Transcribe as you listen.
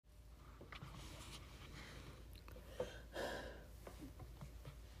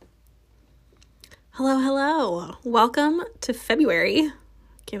Hello, hello. Welcome to February.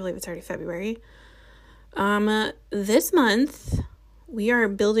 Can't believe it's already February. This month, we are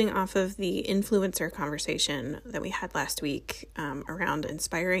building off of the influencer conversation that we had last week around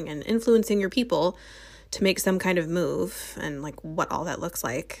inspiring and influencing your people to make some kind of move and like what all that looks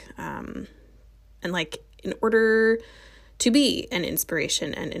like. And like in order to be an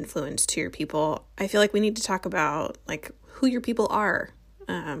inspiration and influence to your people, I feel like we need to talk about like who your people are.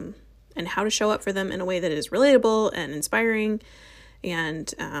 And how to show up for them in a way that is relatable and inspiring and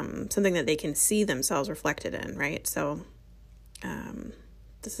something that they can see themselves reflected in, right? So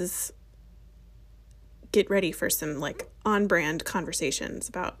this is get ready for some like on-brand conversations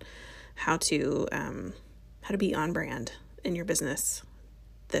about how to be on brand in your business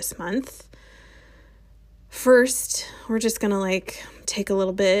this month. First, we're just going to like take a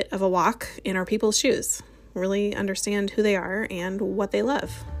little bit of a walk in our people's shoes, really understand who they are and what they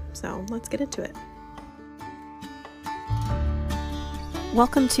love. So let's get into it.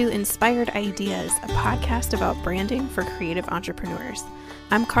 Welcome to Inspired Ideas, a podcast about branding for creative entrepreneurs.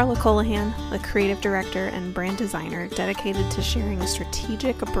 I'm Carla Colohan, the creative director and brand designer dedicated to sharing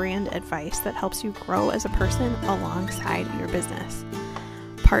strategic brand advice that helps you grow as a person alongside your business.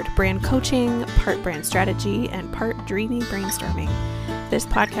 Part brand coaching, part brand strategy, and part dreamy brainstorming. This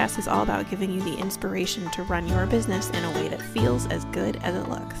podcast is all about giving you the inspiration to run your business in a way that feels as good as it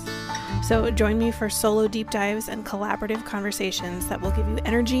looks. So join me for solo deep dives and collaborative conversations that will give you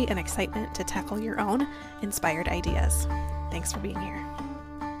energy and excitement to tackle your own inspired ideas. Thanks for being here.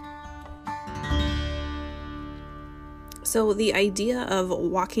 So the idea of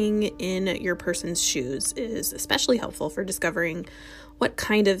walking in your person's shoes is especially helpful for discovering what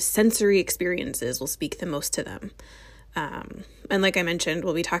kind of sensory experiences will speak the most to them. And like I mentioned,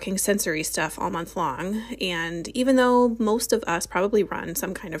 we'll be talking sensory stuff all month long. And even though most of us probably run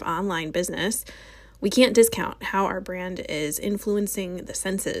some kind of online business, we can't discount how our brand is influencing the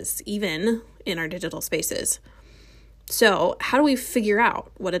senses, even in our digital spaces. So how do we figure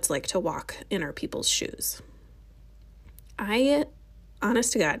out what it's like to walk in our people's shoes? I,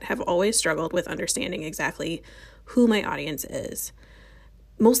 honest to God, have always struggled with understanding exactly who my audience is.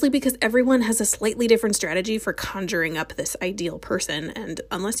 Mostly because everyone has a slightly different strategy for conjuring up this ideal person. And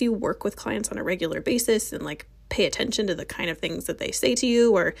unless you work with clients on a regular basis and like pay attention to the kind of things that they say to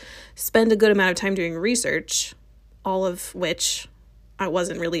you or spend a good amount of time doing research, all of which I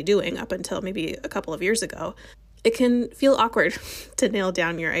wasn't really doing up until maybe a couple of years ago, it can feel awkward to nail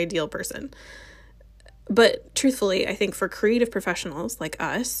down your ideal person. But truthfully, I think for creative professionals like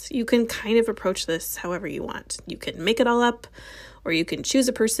us, you can kind of approach this however you want. You can make it all up, or you can choose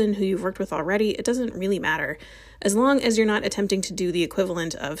a person who you've worked with already. It doesn't really matter, as long as you're not attempting to do the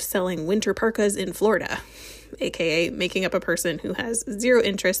equivalent of selling winter parkas in Florida, aka making up a person who has zero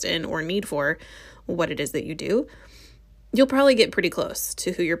interest in or need for what it is that you do. You'll probably get pretty close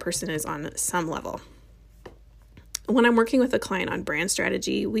to who your person is on some level. When I'm working with a client on brand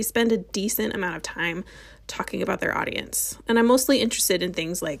strategy, we spend a decent amount of time talking about their audience. And I'm mostly interested in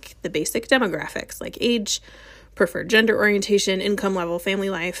things like the basic demographics, like age, preferred gender orientation, income level, family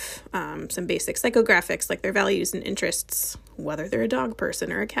life, some basic psychographics like their values and interests, whether they're a dog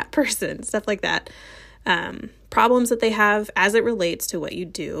person or a cat person, stuff like that. Problems that they have as it relates to what you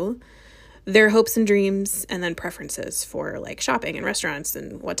do, their hopes and dreams, and then preferences for like shopping and restaurants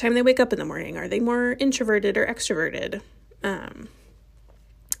and what time they wake up in the morning. Are they more introverted or extroverted?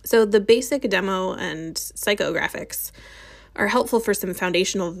 So the basic demo and psychographics are helpful for some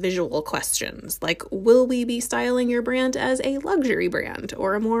foundational visual questions, like will we be styling your brand as a luxury brand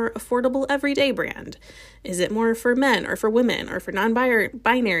or a more affordable everyday brand? Is it more for men or for women or for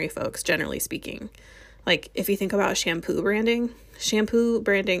non-binary folks, generally speaking? Like if you think about shampoo branding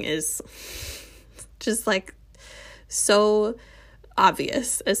is just like so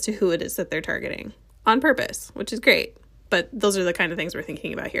obvious as to who it is that they're targeting on purpose, which is great. But those are the kind of things we're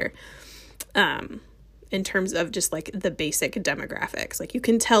thinking about here. In terms of just like the basic demographics, like you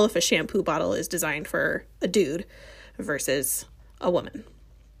can tell if a shampoo bottle is designed for a dude versus a woman.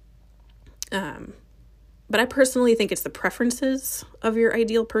 But I personally think it's the preferences of your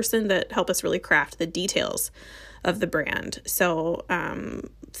ideal person that help us really craft the details of the brand. So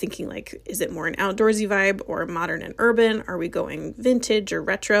thinking like, is it more an outdoorsy vibe or modern and urban? Are we going vintage or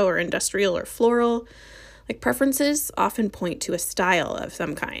retro or industrial or floral? Like preferences often point to a style of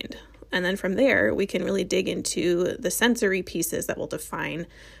some kind. And then from there, we can really dig into the sensory pieces that will define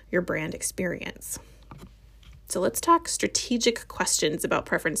your brand experience. So let's talk strategic questions about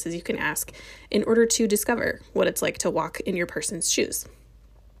preferences you can ask in order to discover what it's like to walk in your person's shoes.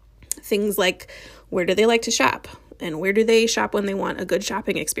 Things like, where do they like to shop? And where do they shop when they want a good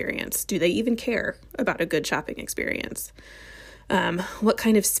shopping experience? Do they even care about a good shopping experience? What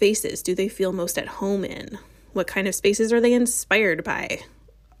kind of spaces do they feel most at home in? What kind of spaces are they inspired by?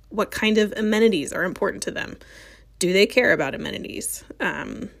 What kind of amenities are important to them? Do they care about amenities?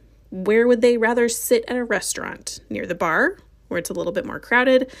 Where would they rather sit at a restaurant? Near the bar, where it's a little bit more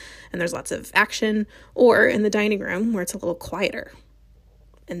crowded and there's lots of action, or in the dining room where it's a little quieter?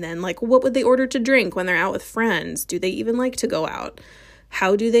 And then, what would they order to drink when they're out with friends? Do they even like to go out?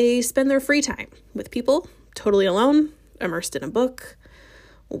 How do they spend their free time? With people? Totally alone? Immersed in a book?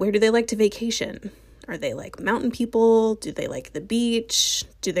 Where do they like to vacation? Are they mountain people? Do they like the beach?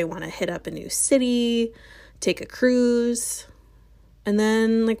 Do they want to hit up a new city? Take a cruise? And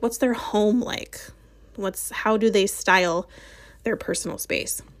then, what's their home like? How do they style their personal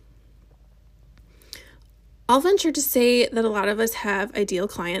space? I'll venture to say that a lot of us have ideal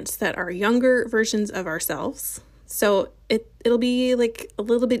clients that are younger versions of ourselves. So it'll be a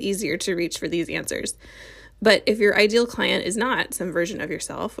little bit easier to reach for these answers. But if your ideal client is not some version of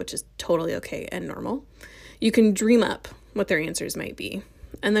yourself, which is totally okay and normal, you can dream up what their answers might be.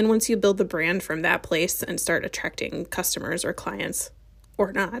 And then once you build the brand from that place and start attracting customers or clients,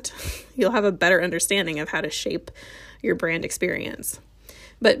 or not, you'll have a better understanding of how to shape your brand experience.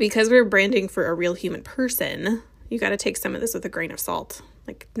 But because we're branding for a real human person, you got to take some of this with a grain of salt.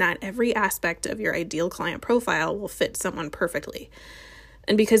 Not every aspect of your ideal client profile will fit someone perfectly.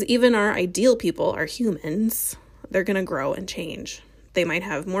 And because even our ideal people are humans, they're going to grow and change. They might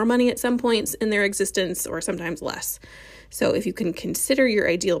have more money at some points in their existence or sometimes less. So if you can consider your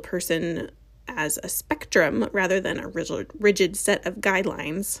ideal person as a spectrum rather than a rigid set of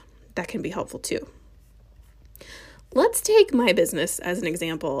guidelines, that can be helpful too. Let's take my business as an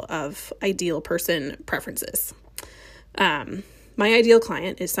example of ideal person preferences. My ideal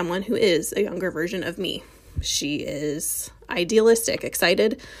client is someone who is a younger version of me. She is idealistic,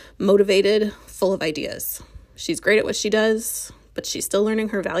 excited, motivated, full of ideas. She's great at what she does, but she's still learning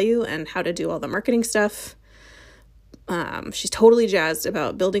her value and how to do all the marketing stuff. She's totally jazzed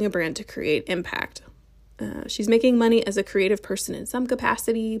about building a brand to create impact. She's making money as a creative person in some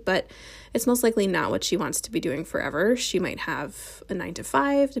capacity, but it's most likely not what she wants to be doing forever. She might have a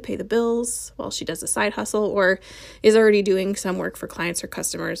 9-to-5 to pay the bills while she does a side hustle, or is already doing some work for clients or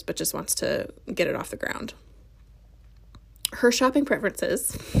customers, but just wants to get it off the ground. Her shopping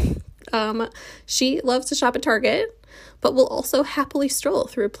preferences. She loves to shop at Target, but will also happily stroll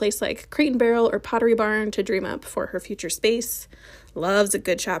through a place like Crate & Barrel or Pottery Barn to dream up for her future space. Loves a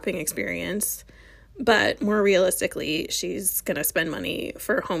good shopping experience. But more realistically, she's going to spend money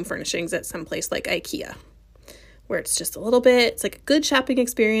for home furnishings at some place like IKEA, where it's just it's a good shopping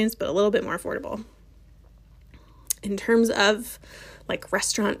experience, but a little bit more affordable. In terms of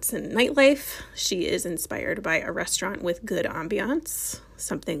restaurants and nightlife, she is inspired by a restaurant with good ambiance,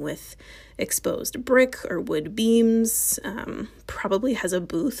 something with exposed brick or wood beams, probably has a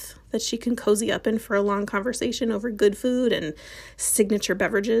booth that she can cozy up in for a long conversation over good food and signature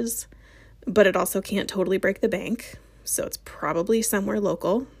beverages. But it also can't totally break the bank, so it's probably somewhere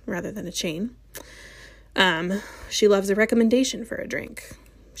local rather than a chain. She loves a recommendation for a drink.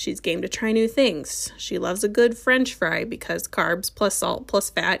 She's game to try new things. She loves a good French fry because carbs plus salt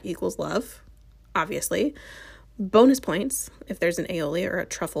plus fat equals love, obviously. Bonus points if there's an aioli or a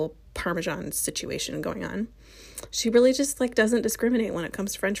truffle parmesan situation going on. She really just doesn't discriminate when it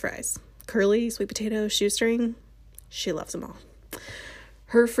comes to French fries. Curly, sweet potato, shoestring, she loves them all.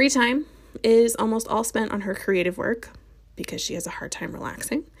 Her free time is almost all spent on her creative work because she has a hard time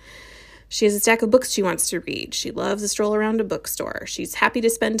relaxing. She has a stack of books she wants to read. She loves to stroll around a bookstore. She's happy to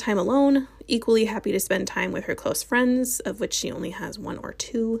spend time alone, equally happy to spend time with her close friends, of which she only has 1 or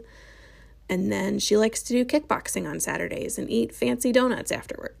 2. And then she likes to do kickboxing on Saturdays and eat fancy donuts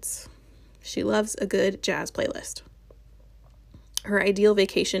afterwards. She loves a good jazz playlist. Her ideal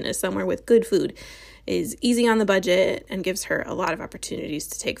vacation is somewhere with good food, is easy on the budget, and gives her a lot of opportunities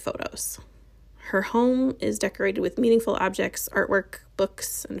to take photos. Her home is decorated with meaningful objects, artwork,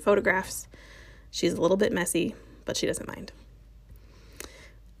 books, and photographs. She's a little bit messy, but she doesn't mind.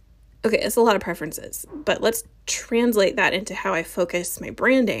 Okay, it's a lot of preferences, but let's translate that into how I focus my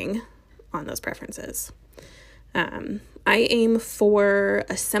branding on those preferences. I aim for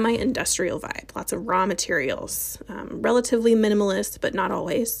a semi-industrial vibe, lots of raw materials, relatively minimalist, but not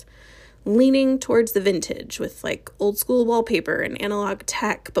always, leaning towards the vintage with old school wallpaper and analog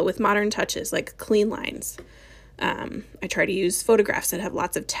tech, but with modern touches like clean lines. I try to use photographs that have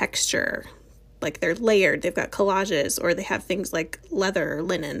lots of texture, they're layered, they've got collages, or they have things like leather or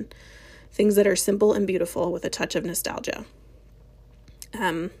linen, things that are simple and beautiful with a touch of nostalgia.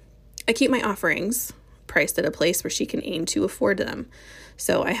 I keep my offerings priced at a place where she can aim to afford them.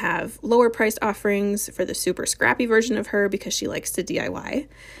 So I have lower priced offerings for the super scrappy version of her because she likes to DIY,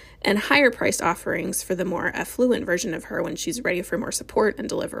 and higher priced offerings for the more affluent version of her when she's ready for more support and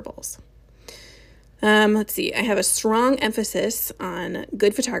deliverables. Let's see, I have a strong emphasis on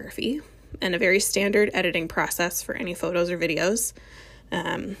good photography and a very standard editing process for any photos or videos.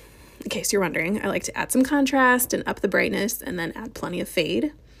 In case you're wondering, I like to add some contrast and up the brightness and then add plenty of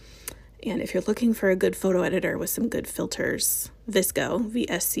fade. And if you're looking for a good photo editor with some good filters, VSCO,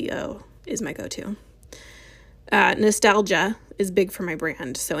 VSCO, is my go-to. Nostalgia is big for my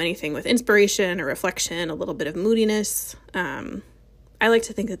brand, so anything with inspiration or reflection, a little bit of moodiness. I like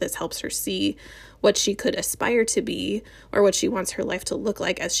to think that this helps her see what she could aspire to be or what she wants her life to look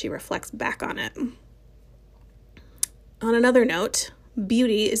like as she reflects back on it. On another note,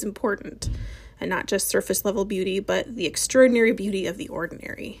 beauty is important, and not just surface level beauty, but the extraordinary beauty of the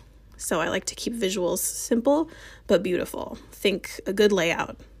ordinary. So I like to keep visuals simple but beautiful. Think a good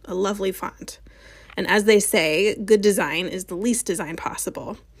layout, a lovely font. And as they say, good design is the least design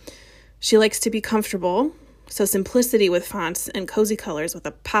possible. She likes to be comfortable, so simplicity with fonts and cozy colors with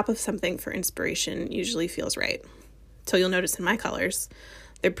a pop of something for inspiration usually feels right. So you'll notice in my colors,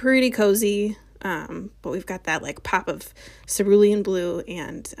 they're pretty cozy, but we've got that like pop of cerulean blue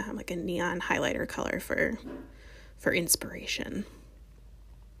and like a neon highlighter color for inspiration.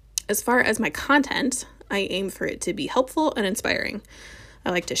 As far as my content, I aim for it to be helpful and inspiring. I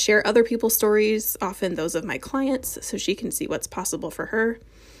like to share other people's stories, often those of my clients, so she can see what's possible for her.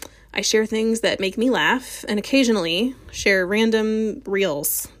 I share things that make me laugh and occasionally share random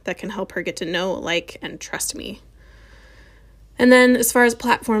reels that can help her get to know, like, and trust me. And then as far as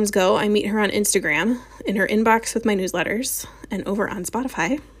platforms go, I meet her on Instagram, in her inbox with my newsletters, and over on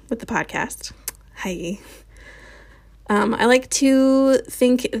Spotify with the podcast. Hi. I like to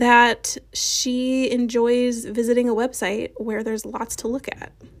think that she enjoys visiting a website where there's lots to look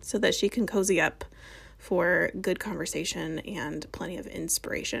at so that she can cozy up for good conversation and plenty of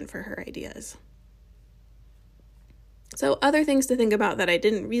inspiration for her ideas. So other things to think about that I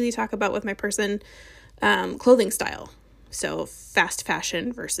didn't really talk about with my person, clothing style. So fast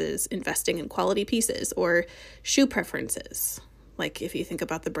fashion versus investing in quality pieces, or shoe preferences. Like if you think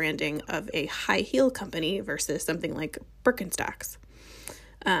about the branding of a high heel company versus something like Birkenstocks.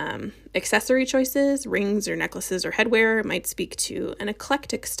 Accessory choices, rings or necklaces or headwear might speak to an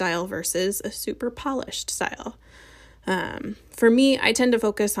eclectic style versus a super polished style. For me, I tend to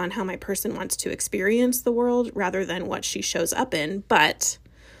focus on how my person wants to experience the world rather than what she shows up in, but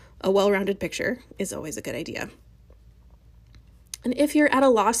a well-rounded picture is always a good idea. And if you're at a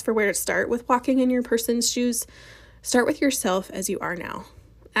loss for where to start with walking in your person's shoes, start with yourself as you are now.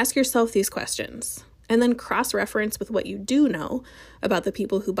 Ask yourself these questions, and then cross-reference with what you do know about the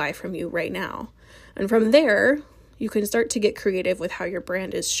people who buy from you right now. And from there, you can start to get creative with how your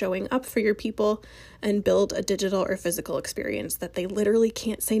brand is showing up for your people and build a digital or physical experience that they literally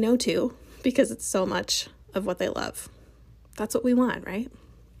can't say no to because it's so much of what they love. That's what we want, right?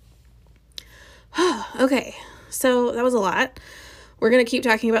 Okay, so that was a lot. We're going to keep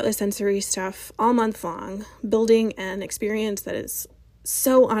talking about the sensory stuff all month long, building an experience that is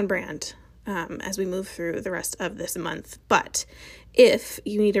so on brand as we move through the rest of this month. But if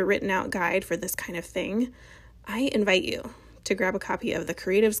you need a written out guide for this kind of thing, I invite you to grab a copy of the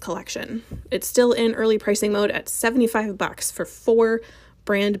Creatives Collection. It's still in early pricing mode at $75 for 4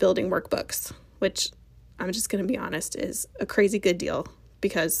 brand building workbooks, which I'm just going to be honest is a crazy good deal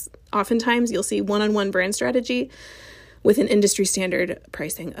because oftentimes you'll see one-on-one brand strategy with an industry standard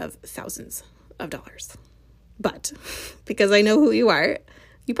pricing of thousands of dollars. But because I know who you are,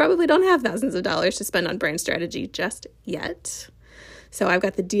 you probably don't have thousands of dollars to spend on brand strategy just yet. So I've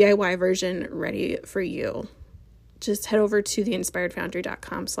got the DIY version ready for you. Just head over to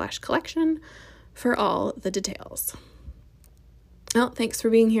theinspiredfoundry.com/collection for all the details. Well, thanks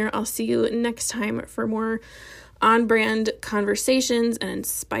for being here. I'll see you next time for more on-brand conversations and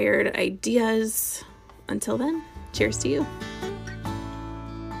inspired ideas. Until then, cheers to you.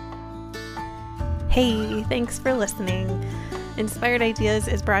 Hey, thanks for listening. Inspired Ideas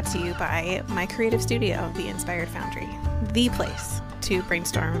is brought to you by my creative studio, The Inspired Foundry, the place to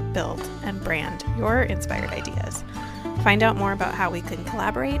brainstorm, build, and brand your inspired ideas. Find out more about how we can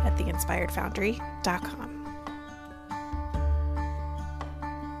collaborate at theinspiredfoundry.com.